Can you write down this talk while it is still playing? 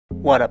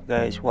What up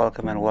guys,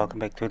 welcome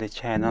back to the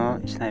channel.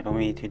 It's time for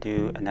me to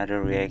do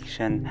another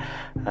reaction.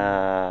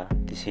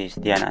 This is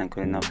Diana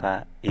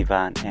Ankudinova,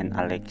 Ivan and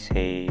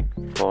Alexei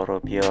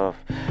Vorobyov.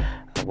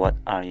 What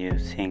are you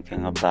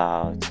thinking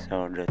about?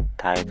 So the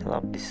title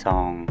of the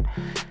song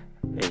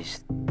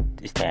is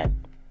that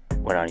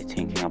what are you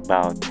thinking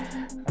about?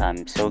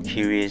 I'm so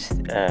curious.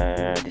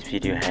 This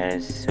video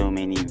has so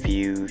many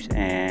views,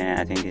 and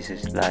I think this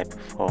is live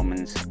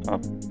performance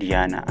of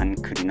Diana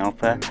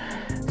Ankudinova.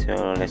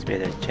 So let's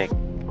better check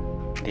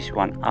this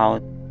one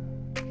out.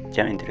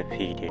 Jump into the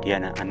video.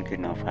 Diana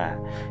Ankudinova,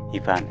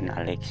 Ivan and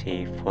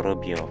Alexei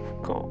Vorobyov.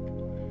 Go.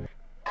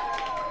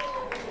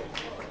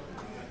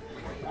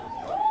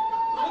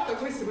 Вот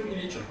такой сегодня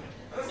вечер.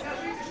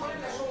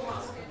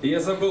 Я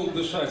забыл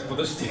дышать,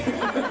 подожди.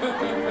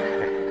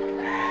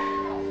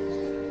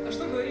 А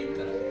что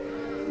говорить-то?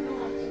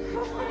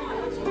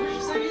 Вы же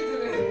все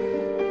видели.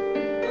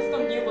 Нас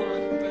там не было.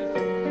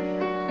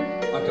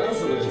 Поэтому...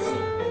 Оказывается,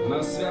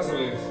 нас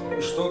связывает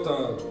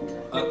что-то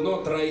одно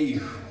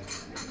троих.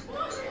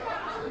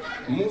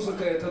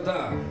 Музыка это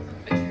да.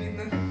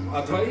 Очевидно.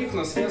 А двоих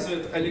нас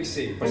связывает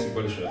Алексей.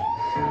 Спасибо большое.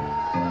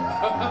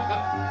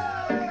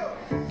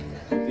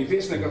 И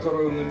песня,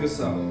 которую он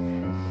написал.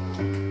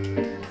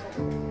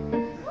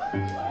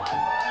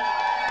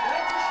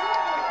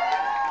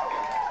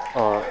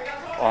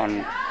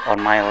 On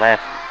my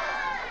left,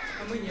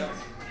 А мы нет.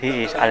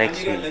 he is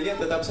Alexei, Реально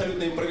нет, это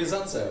абсолютная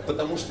импровизация,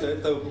 потому что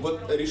это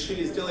вот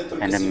решили сделать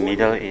только and the сегодня.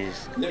 middle is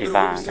Я говорю,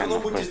 Ivan все and равно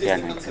of будете course здесь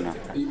Diana на концерте.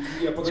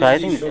 Ankudinova. Я So I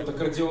подожди, think еще от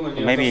аккордеона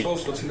не maybe отошел,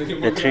 что-то на нем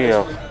the three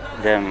of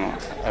играет. them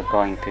are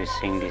going to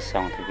sing this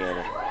song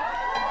together.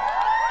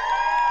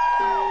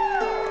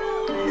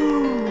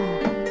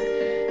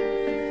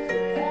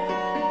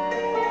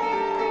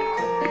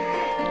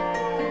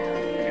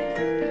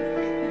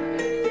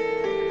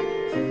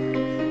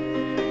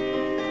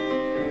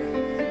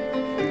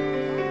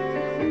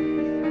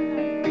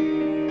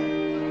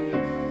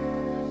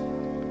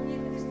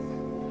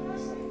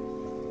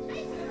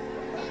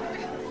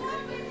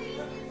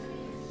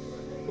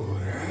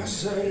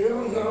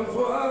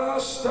 Разоренного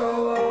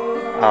стола.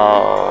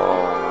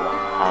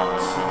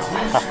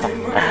 Сидишь ты,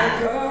 моя,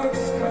 как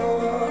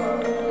скала.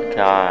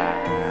 God.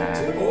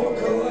 Ты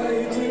около и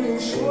ты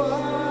ушла.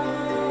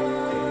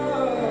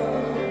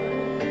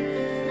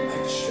 О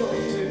чем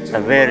ты A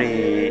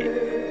very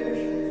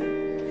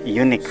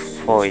unique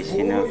voice,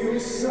 you know, тобою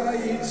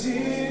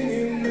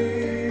соединены?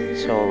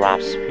 so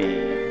raspy,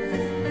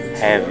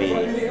 heavy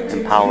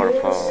and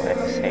powerful at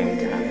the same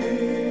time.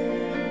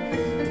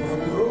 Два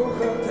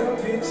грохота,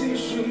 две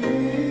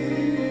тишины.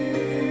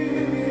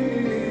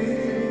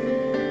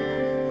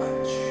 О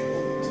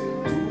чем ты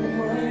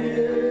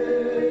думаешь?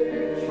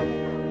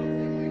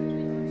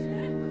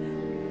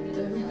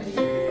 Так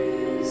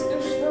близко,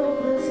 что в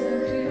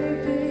глазах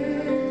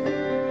рябит,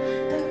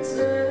 так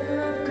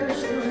цепко,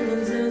 что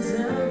нельзя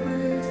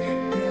забыть,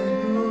 так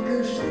много,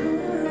 что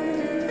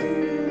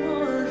не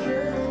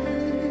может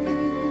быть.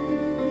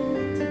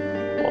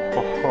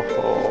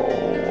 Oh,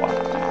 wow.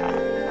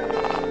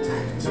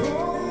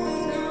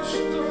 Долго,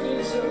 что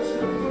нельзя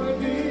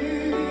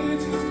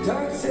забыть,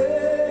 так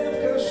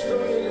цепко, что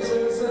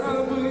нельзя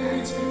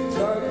забыть,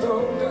 так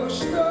долго,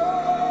 что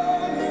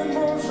не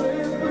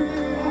может быть.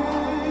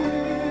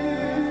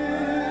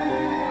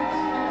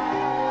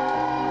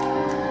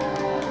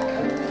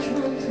 О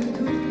чем ты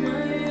думаешь?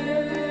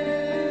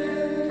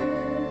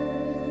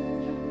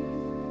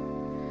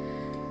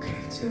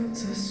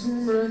 Крадется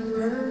сумрак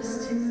по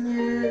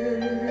стене.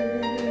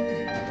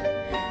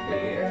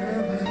 Я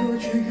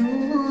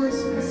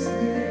ворочаюсь во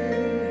сне.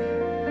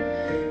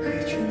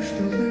 Хочу,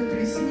 чтобы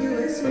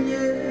приснилось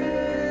мне.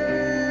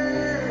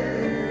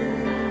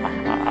 О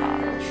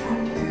чем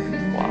ты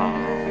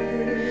думаешь?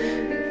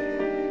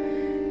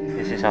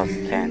 This is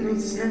outstanding.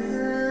 Тянутся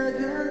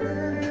года,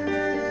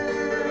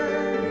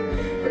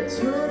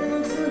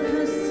 потернутся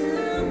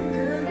хрустем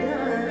года.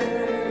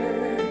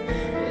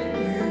 Я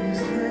не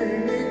узнаю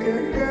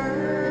никогда.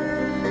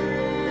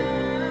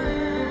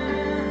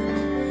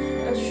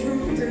 О чем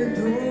ты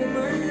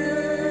думаешь?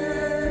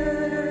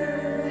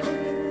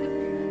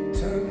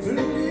 Так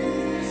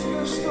близко,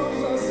 что в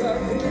глазах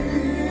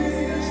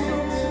рябит,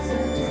 так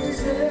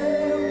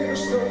цепко,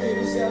 что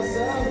нельзя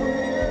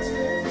забыть,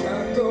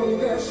 так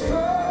долго, что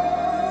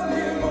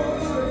не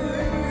может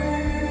быть.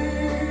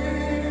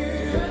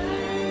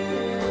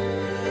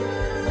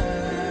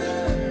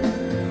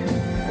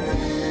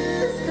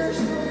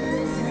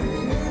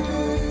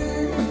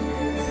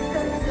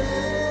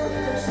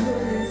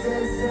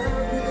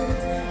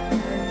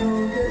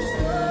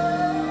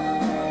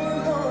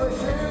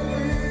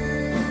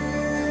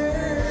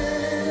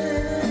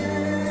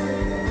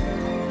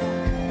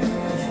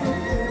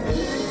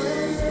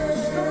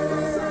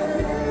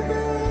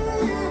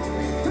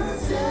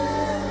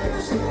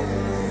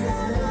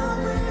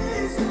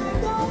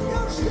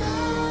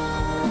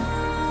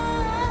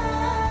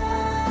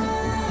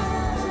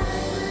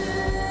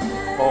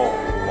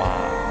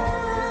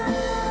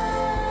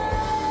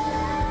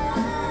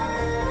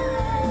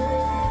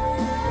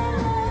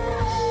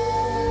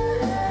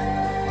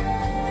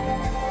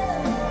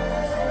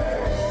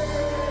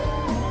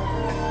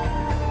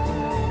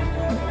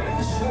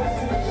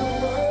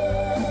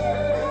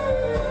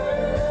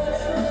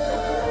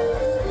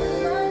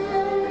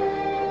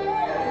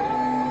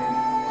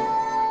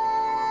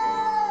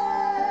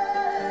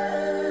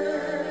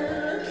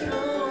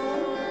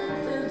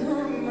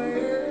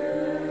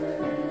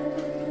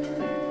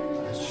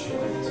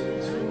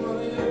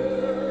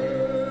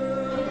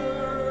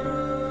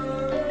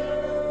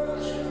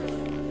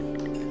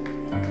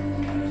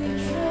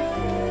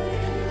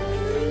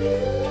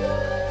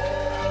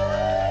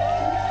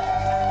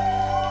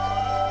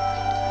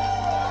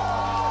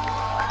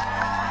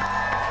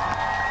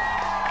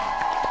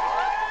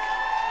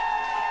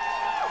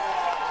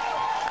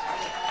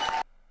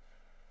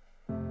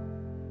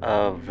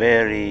 a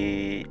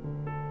very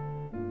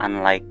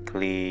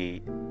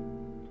unlikely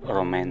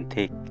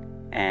romantic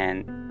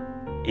and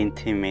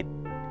intimate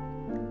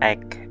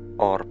act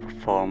or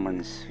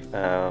performance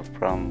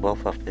from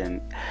both of them,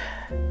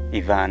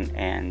 Ivan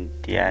and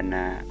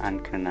Diana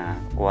Ankudinova.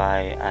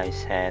 Why I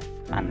said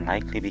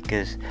unlikely?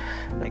 Because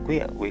like we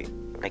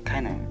like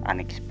kind of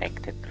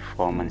unexpected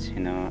performance, you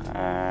know,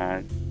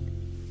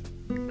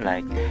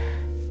 like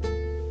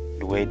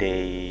the way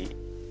they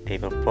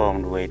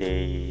perform, the way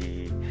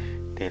they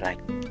like,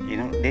 you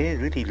know, they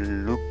really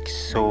look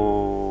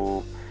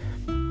so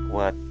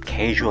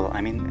casual. I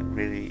mean,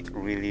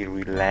 really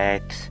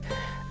relaxed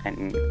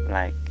and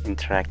like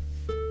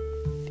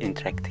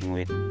interacting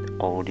with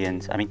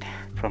audience. I mean,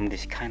 from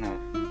this kind of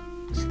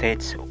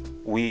stage,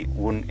 we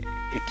wouldn't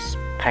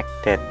expect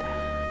that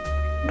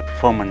the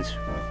performance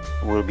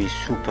will be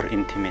super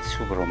intimate,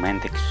 super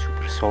romantic,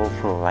 super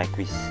soulful, like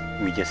we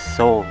just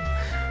saw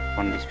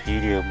on this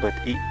video. But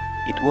it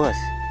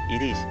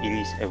is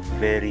a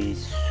very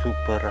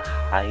super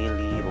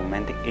highly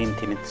romantic,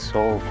 intimate,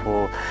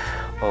 soulful,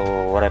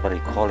 or whatever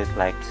you call it,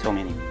 like so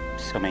many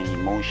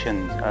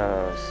emotions,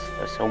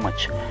 so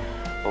much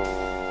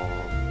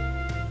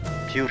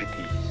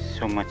purity,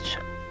 so much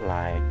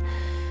like,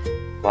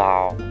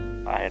 wow,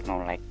 I don't know,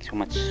 like so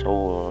much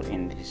soul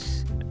in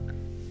this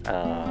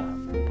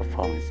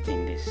performance,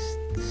 in this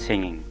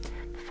singing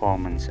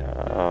performance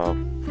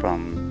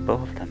from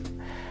both of them.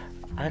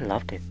 I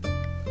loved it.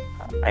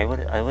 I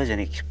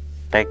wasn't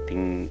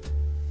expecting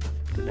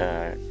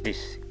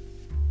this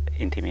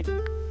intimate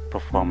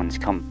performance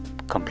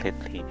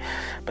completely,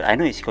 but I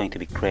know it's going to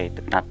be great,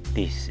 but not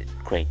this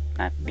great,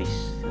 not this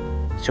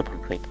super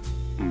great,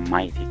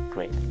 mighty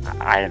great.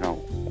 I don't know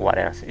what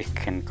else you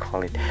can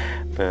call it,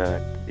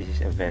 but this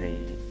is a very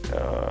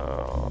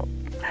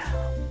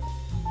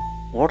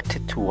worth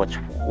it to watch,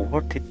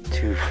 worth it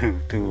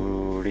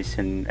to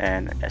listen,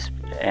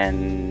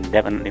 and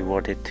definitely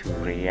worth it to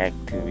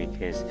react to,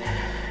 because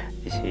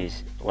this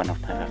is one of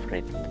my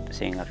favorite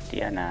singer,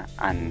 Diana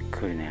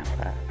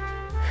Ankudinova.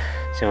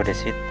 So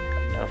that's it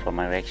for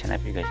my reaction. I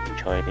hope you guys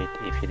enjoyed it.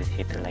 If you did,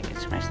 hit the like and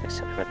smash the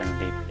subscribe button,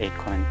 leave a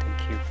comment.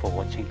 Thank you for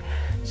watching.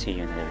 See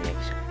you in the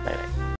reaction. Bye bye.